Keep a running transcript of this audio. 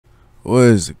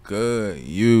What's good,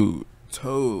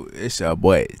 YouTube? It's your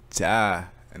boy Jai,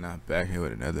 and I'm back here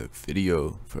with another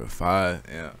video for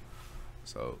fivem.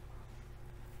 So,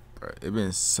 bro, it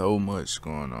been so much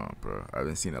going on, bro. I've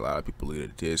been seeing a lot of people leave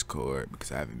the Discord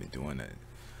because I haven't been doing that.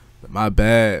 But my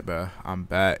bad, bro. I'm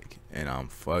back and I'm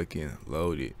fucking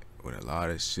loaded with a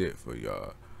lot of shit for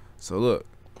y'all. So look,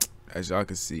 as y'all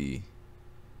can see,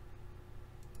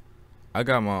 I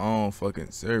got my own fucking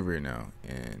server now,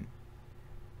 and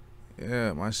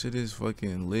yeah, my shit is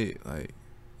fucking lit. Like,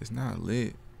 it's not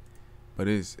lit, but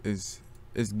it's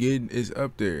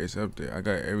up there. It's up there. I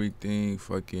got everything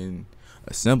fucking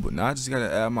assembled. Now I just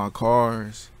gotta add my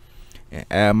cars and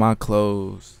add my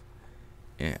clothes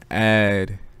and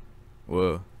add,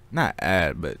 well, not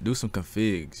add, but do some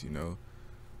configs,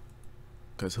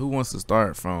 cause who wants to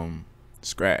start from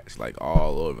scratch, like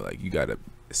all over? Like, you gotta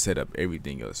set up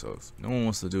everything yourself. No one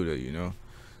wants to do that.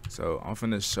 So I'm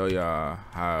finna show y'all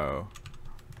how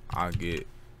I get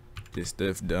this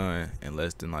stuff done in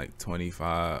less than like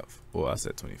 25. Well, I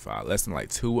said 25. Less than like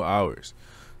 2 hours.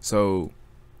 So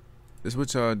this is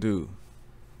what y'all do.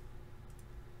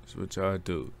 This is what y'all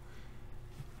do.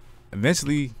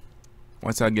 Eventually,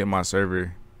 once I get my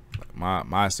server,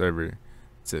 my server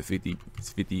to 50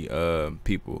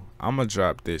 people, I'm gonna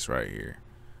drop this right here.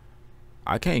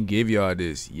 I can't give y'all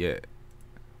this yet.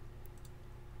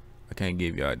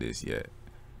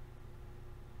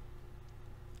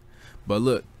 But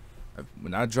look,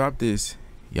 when I drop this,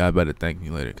 y'all better thank me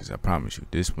later, cause I promise you,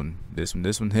 this one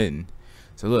hitting.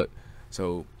 So look,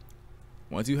 so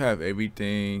once you have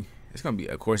everything, it's gonna be,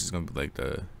 of course, it's gonna be like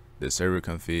the server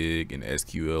config and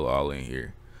SQL all in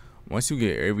here. Once you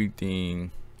get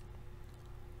everything,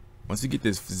 once you get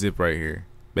this zip right here,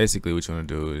 basically what you wanna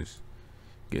do is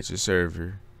get your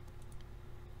server,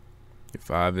 your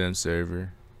fivem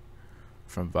server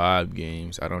from Vibe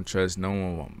Games. I don't trust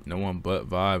no one but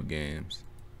Vibe Games.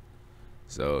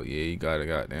 So yeah, you gotta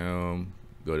goddamn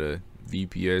go to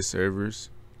VPS servers.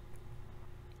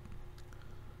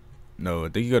 No, I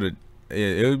think you go to,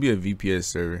 yeah, it would be a VPS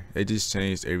server. They just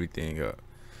changed everything up.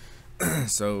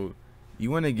 So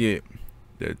you want to get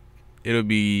the, it'll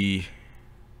be,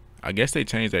 I guess they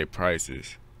changed their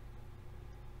prices,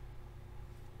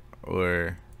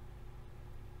 or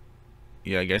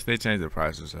yeah, I guess they changed the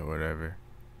prices or whatever.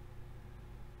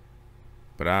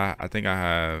 But I think I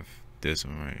have this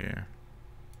one right here.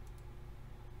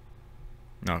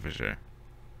 No, for sure.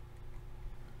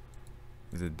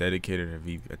 Is it dedicated or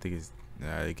VP? I think it's,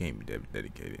 nah, it can't be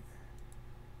dedicated.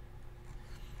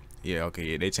 Yeah, okay,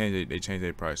 yeah, they changed it. They changed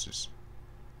their prices.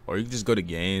 Or you can just go to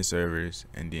game servers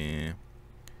and then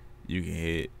you can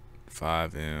hit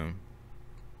fivem.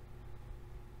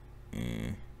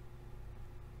 And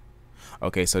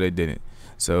okay, so they didn't.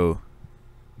 So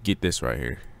get this right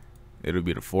here. It'll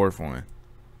be the fourth one,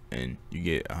 and you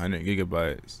get 100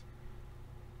 gigabytes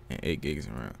and 8 gigs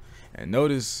around. And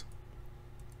notice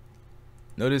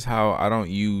how I don't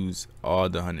use all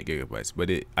the 100 gigabytes, but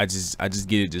I just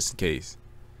get it just in case.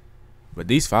 But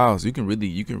these files, you can really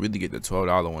get the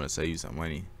 $12 one to save you some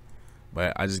money,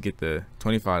 but I just get the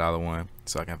 $25 one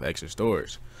so I can have extra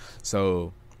storage.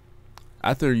 So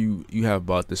after you have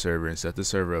bought the server and set the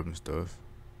server up and stuff,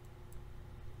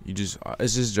 it's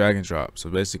just drag and drop. So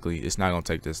basically, it's not gonna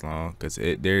take this long because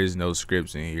there is no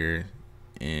scripts in here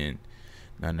and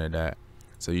none of that.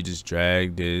 So you just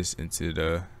drag this into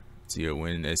your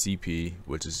Win SCP,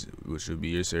 which will be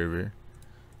your server.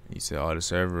 You set all the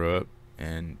server up,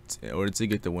 and in order to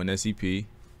get the Win SCP,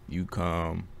 you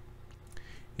come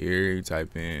here, you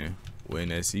type in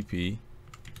winscp.net,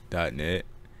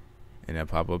 and then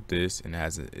pop up this, and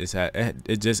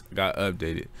it just got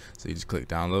updated. So you just click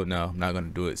download now. I'm not gonna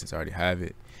do it since I already have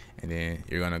it. And then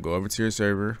you're gonna go over to your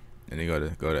server, and then go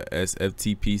to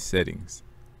SFTP settings.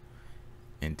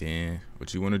 And then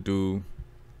what you want to do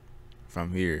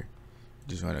from here, you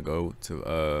just want to go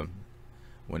to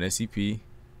WinSCP.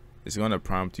 It's gonna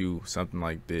prompt you something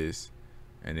like this,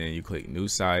 and then you click new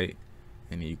site,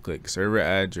 and then you click server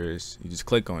address. You just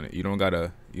click on it. You don't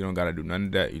gotta do none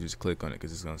of that. You just click on it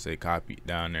because it's gonna say copy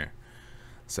down there.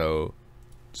 So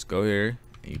just go here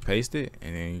and you paste it,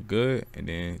 and then you're good. And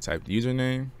then type the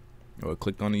username, or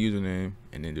click on the username,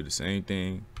 and then do the same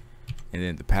thing. And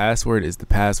then the password is the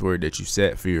password that you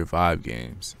set for your Vibe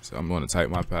Games. So I'm gonna type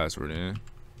my password in,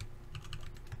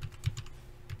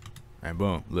 and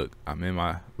boom, look, I'm in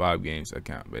my Vibe Games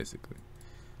account. Basically,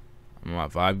 I'm in my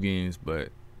Vibe Games,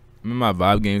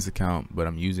 account, but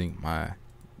I'm using my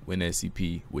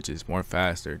WinSCP, which is more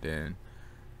faster than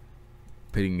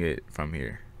putting it from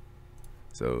here.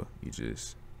 So you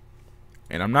just,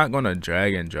 and I'm not gonna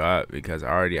drag and drop because I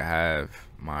already have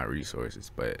my resources,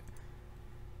 but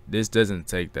this doesn't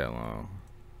take that long.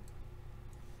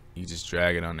 You just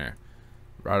drag it on there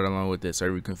right along with the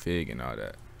server config and all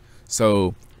that.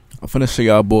 So I'm finna show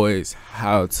y'all boys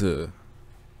how to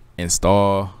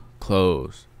install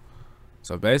close.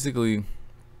 So basically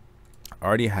I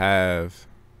already have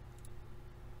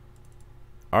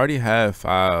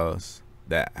files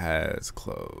that has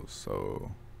close.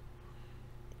 So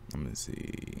let me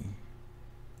see,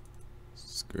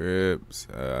 scripts.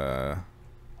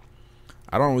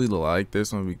 I don't really like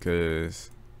this one because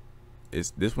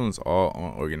this one's all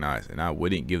unorganized, and I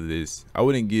wouldn't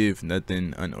give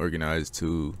nothing unorganized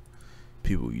to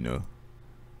people, you know,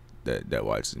 that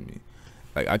watches me.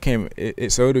 Like I can't,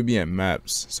 so it'll be in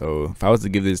maps. So if I was to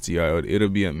give this to y'all, it'll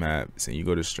be in maps, and you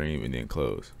go to stream and then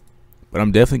close. But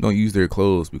I'm definitely gonna use their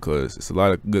clothes because it's a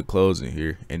lot of good clothes in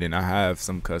here, and then I have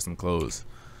some custom clothes.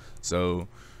 So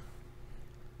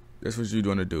that's what you're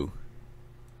gonna do.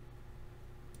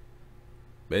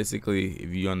 Basically, if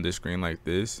you're on this screen like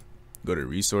this, go to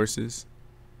resources,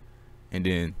 and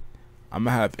then I'm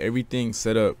gonna have everything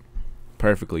set up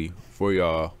perfectly for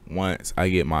y'all once I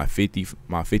get my 50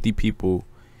 people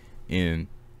in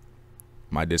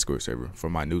my Discord server for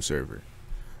my new server.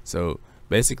 So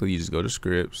basically you just go to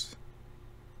scripts,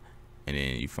 and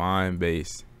then you find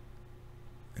base,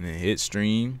 and then hit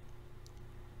stream,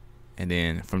 and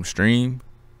then from stream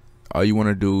all you want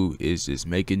to do is just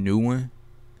make a new one,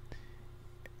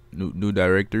 new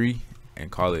directory, and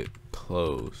call it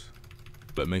close,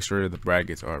 but make sure the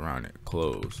brackets are around it,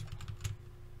 close.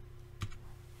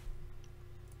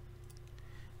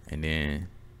 And then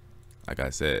like I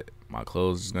said, my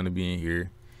clothes is gonna be in here,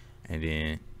 and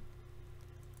then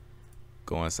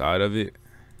go inside of it.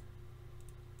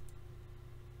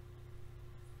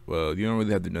 Well, you don't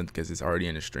really have to do nothing because it's already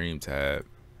in the stream tab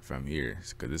from here,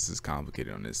 because this is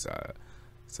complicated on this side.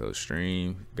 So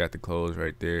stream, got the clothes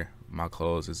right there. My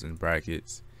clothes is in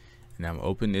brackets, and I'm gonna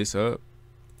open this up,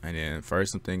 and then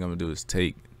first thing I'm gonna do is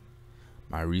take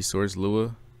my resource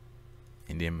Lua,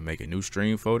 and then make a new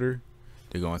stream folder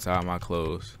to go inside my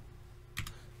clothes.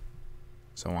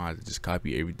 So I want to just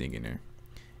copy everything in there,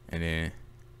 and then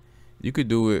you could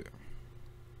do it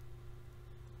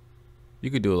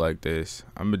like this.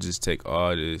 I'm gonna just take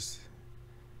all this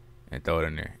and throw it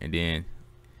in there, and then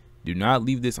do not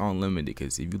leave this on limited,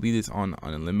 because if you leave this on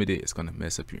unlimited, it's gonna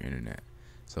mess up your internet.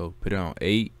 So put it on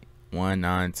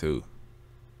 8192,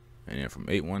 and then from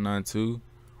 8192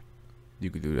 you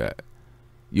could do that.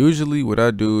 Usually what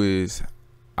I do is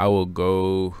I will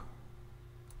go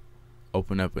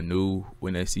open up a new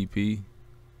WinSCP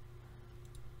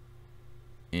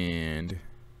and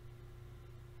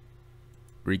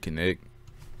reconnect,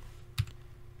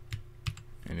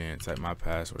 and then type my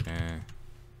password in,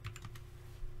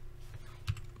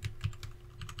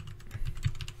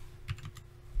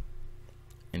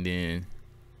 and then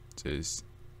just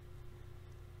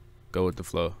go with the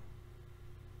flow.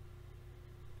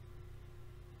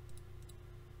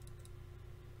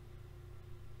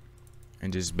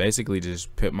 And just basically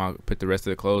just put the rest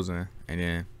of the clothes in, and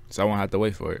then so I won't have to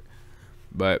wait for it.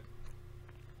 But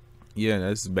yeah,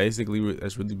 that's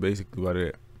really basically about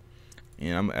it.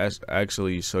 And I'm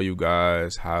actually show you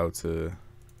guys how to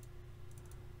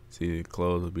see the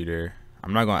clothes will be there.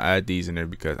 I'm not gonna add these in there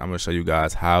because I'm gonna show you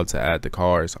guys how to add the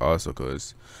cars also,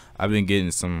 because I've been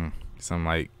getting some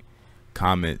like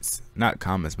comments, not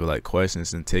comments, but like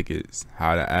questions and tickets,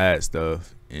 how to add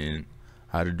stuff and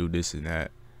how to do this and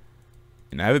that.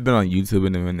 And I haven't been on YouTube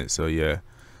in a minute, so yeah.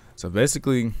 So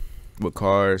basically with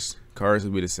cars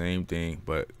will be the same thing,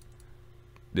 but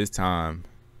this time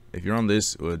if you're on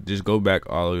this, just go back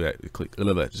all the way back, click a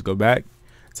little bit, just go back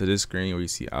to this screen where you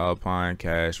see Alpine,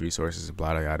 cash, resources,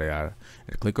 blah blah yada yada,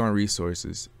 and click on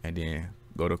resources, and then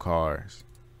go to cars.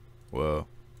 Well,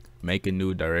 make a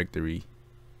new directory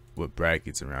with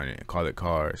brackets around it and call it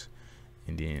cars,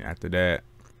 and then after that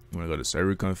you want to go to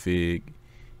server config,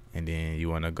 and then you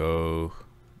want to go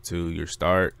to your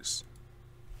starts,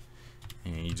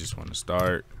 and you just want to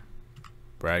start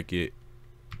bracket,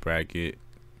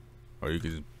 or you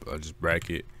could just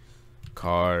bracket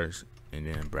cars and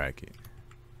then bracket.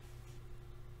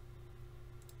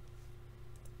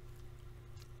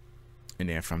 And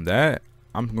then from that,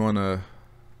 I'm gonna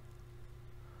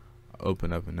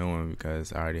open up a new one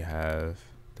because I already have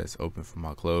that's open for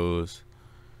my clothes.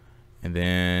 And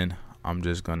then I'm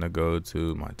just gonna go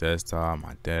to my desktop,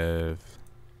 my dev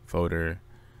folder,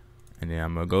 and then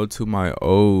I'm gonna go to my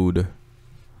old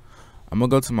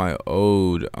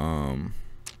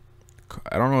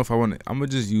I don't know if I want to, I'm gonna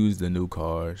just use the new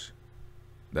cars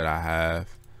that I have.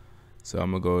 So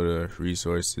I'm gonna go to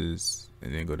resources,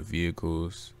 and then go to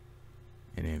vehicles,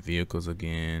 and then vehicles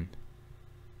again,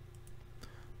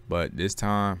 But this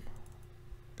time,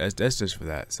 that's just for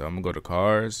that. So I'm gonna go to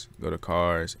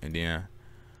cars, and then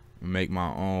make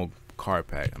my own car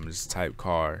pack. I'm just type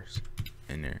cars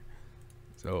in there.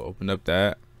 So open up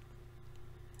that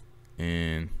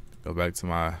and go back to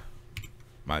my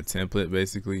template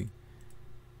basically,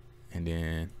 and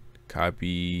then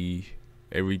copy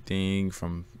everything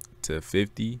from to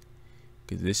 50,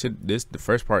 because the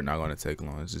first part not gonna take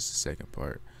long. It's just the second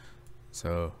part.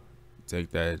 So take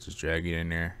that, just drag it in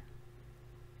there,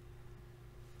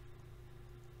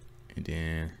 and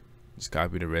then just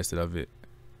copy the rest of it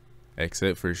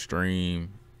except for stream,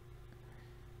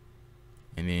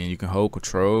 and then you can hold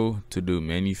control to do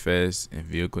manifest and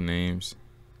vehicle names,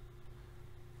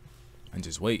 and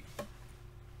just wait.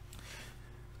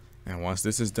 And once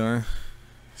this is done,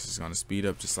 this is gonna speed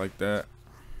up just like that,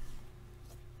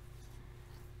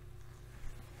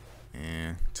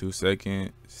 and 2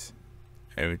 seconds,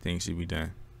 everything should be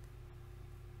done.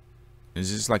 It's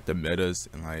just like the metas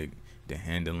and like the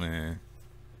handling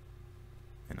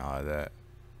and all of that.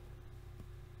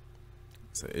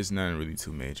 So it's nothing really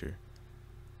too major.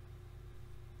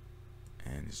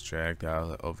 And it's dragged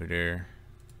out over there.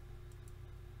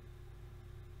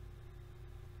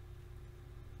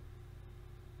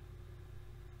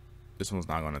 This one's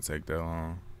not gonna take that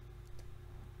long.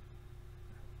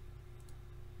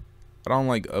 I don't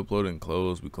like uploading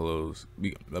clothes because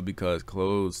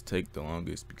clothes take the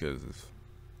longest because of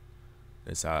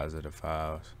the size of the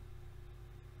files.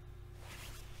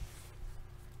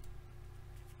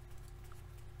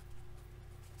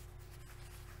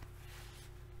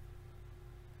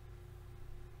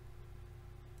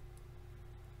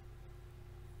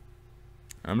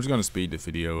 I'm just gonna speed the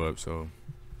video up, so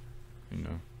you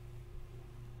know.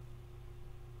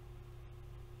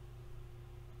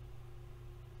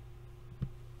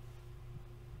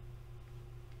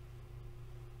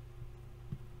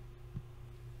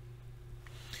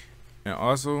 And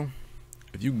also,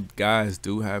 if you guys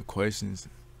do have questions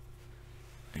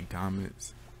and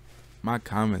comments, my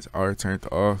comments are turned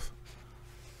off.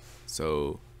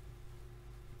 So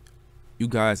you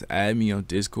guys add me on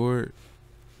Discord.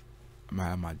 I'm gonna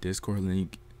have my Discord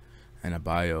link and a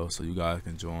bio so you guys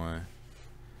can join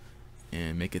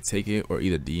and make a ticket or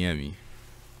either DM me.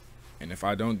 And if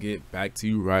I don't get back to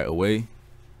you right away,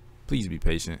 please be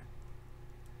patient.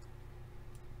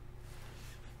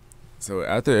 So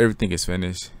after everything is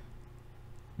finished,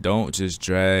 don't just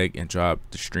drag and drop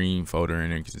the stream folder in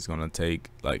there because it's gonna take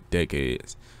like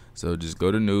decades. So just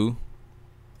go to new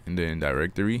and then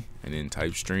directory and then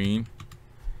type stream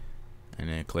and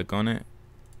then click on it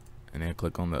and then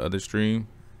click on the other stream.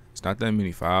 It's not that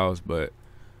many files, but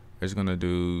we're just gonna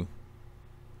do,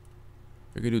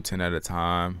 we can do 10 at a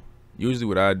time. Usually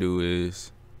what I do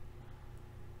is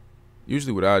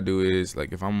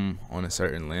like if I'm on a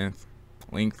certain length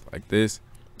like this,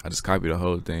 I just copy the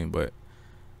whole thing, but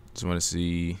just want to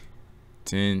see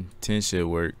 10 should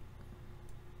work.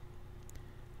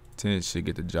 10 should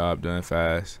get the job done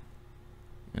fast,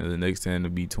 and the next 10 will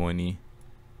be 20.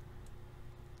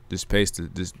 Just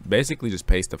basically just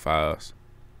paste the files.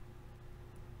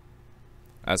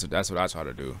 That's what I try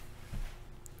to do,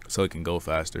 so it can go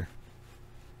faster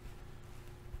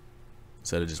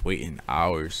instead of just waiting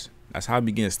hours. That's how I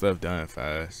be getting stuff done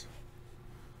fast.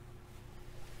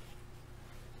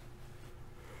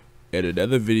 In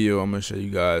another video, I'm gonna show you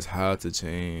guys how to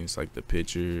change like the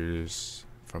pictures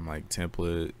from like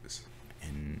templates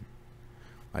and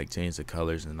like change the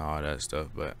colors and all that stuff.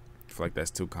 But I feel like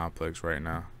that's too complex right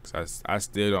now. Cause I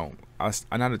still don't. I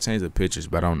know how to change the pictures,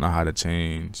 but I don't know how to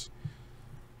change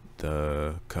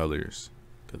the colors.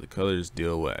 Cause the colors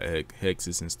deal with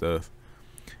hexes and stuff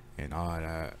and all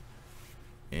that.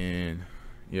 And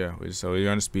yeah, so we're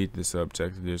gonna speed this up.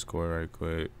 Check the Discord right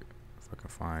quick if I can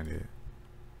find it.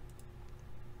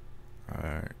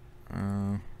 Alright,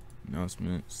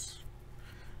 announcements.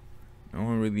 No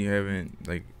one really having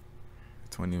like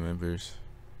 20 members.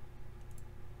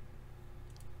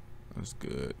 That's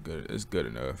good. It's good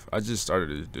enough. I just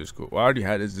started this Discord. Well, I already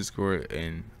had this Discord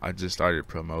and I just started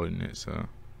promoting it, so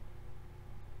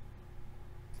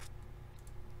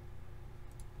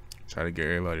try to get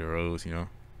everybody roles, you know.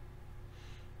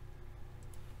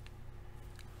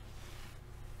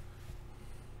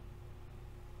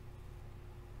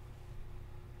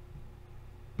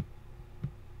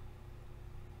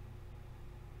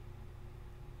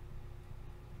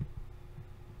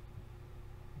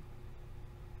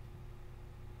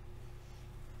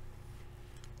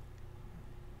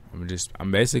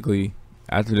 I'm basically,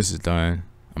 after this is done,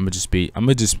 I'm gonna just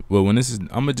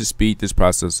speed this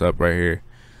process up right here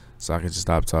so I can just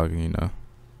stop talking, you know.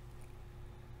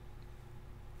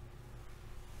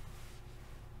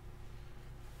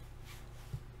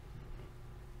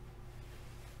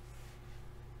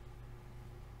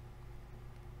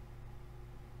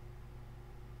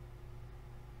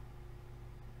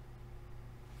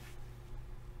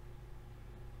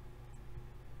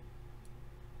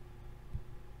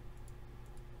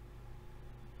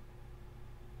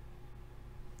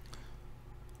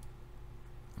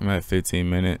 I'm at 15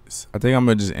 minutes. I think I'm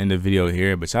gonna just end the video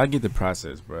here, but y'all get the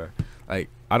process, bro. Like,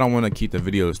 I don't want to keep the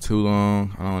videos too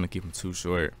long. I don't want to keep them too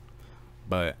short,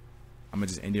 but I'm gonna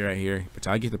just end it right here. But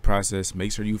y'all get the process.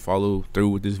 Make sure you follow through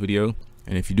with this video.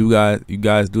 And if you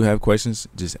guys do have questions,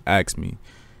 just ask me.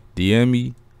 DM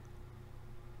me.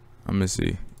 I'm gonna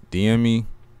see. DM me.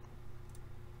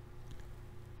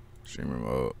 Stream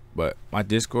remote. But my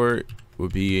Discord will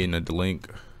be in the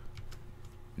link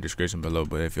description below.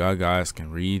 But if y'all guys can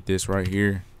read this right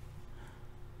here,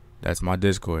 that's my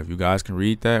Discord. If you guys can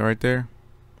read that right there,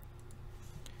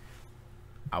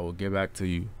 I will get back to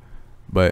you.